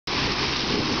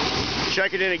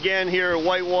Check it in again here at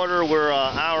Whitewater. We're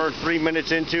an hour and 3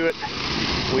 minutes into it.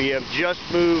 We have just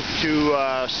moved to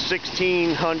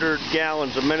 1,600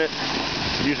 gallons a minute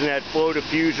using that flow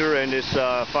diffuser and this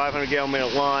 500 gallon a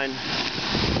minute line.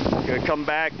 Gonna come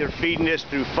back. They're feeding this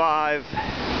through 5.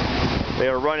 They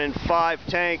are running 5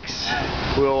 tanks.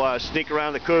 We'll sneak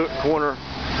around the corner,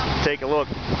 take a look.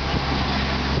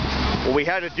 What we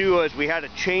had to do is we had to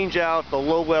change out the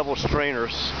low-level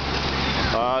strainers.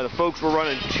 The folks were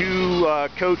running 2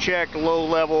 Kochek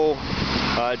low-level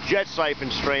jet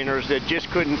siphon strainers that just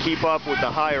couldn't keep up with the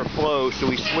higher flow, so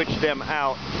we switched them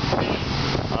out.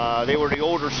 They were the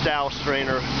older style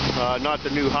strainer, not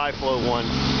the new high flow one.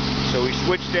 So we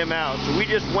switched them out. So we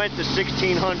just went to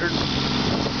 1,600.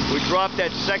 We dropped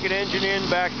that second engine in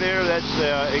back there. That's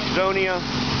Exonia.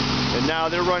 And now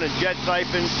they're running jet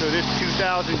siphons, so this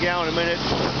 2,000 gallon a minute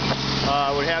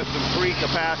would have some free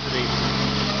capacity.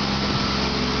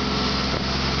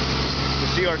 You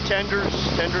see our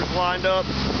tenders lined up,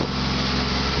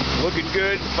 looking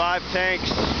good. 5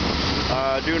 tanks,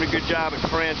 doing a good job at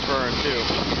transferring too.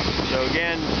 So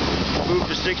again, move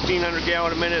to 1,600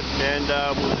 gallon a minute, and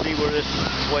we'll see where this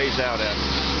plays out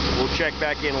at. We'll check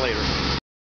back in later.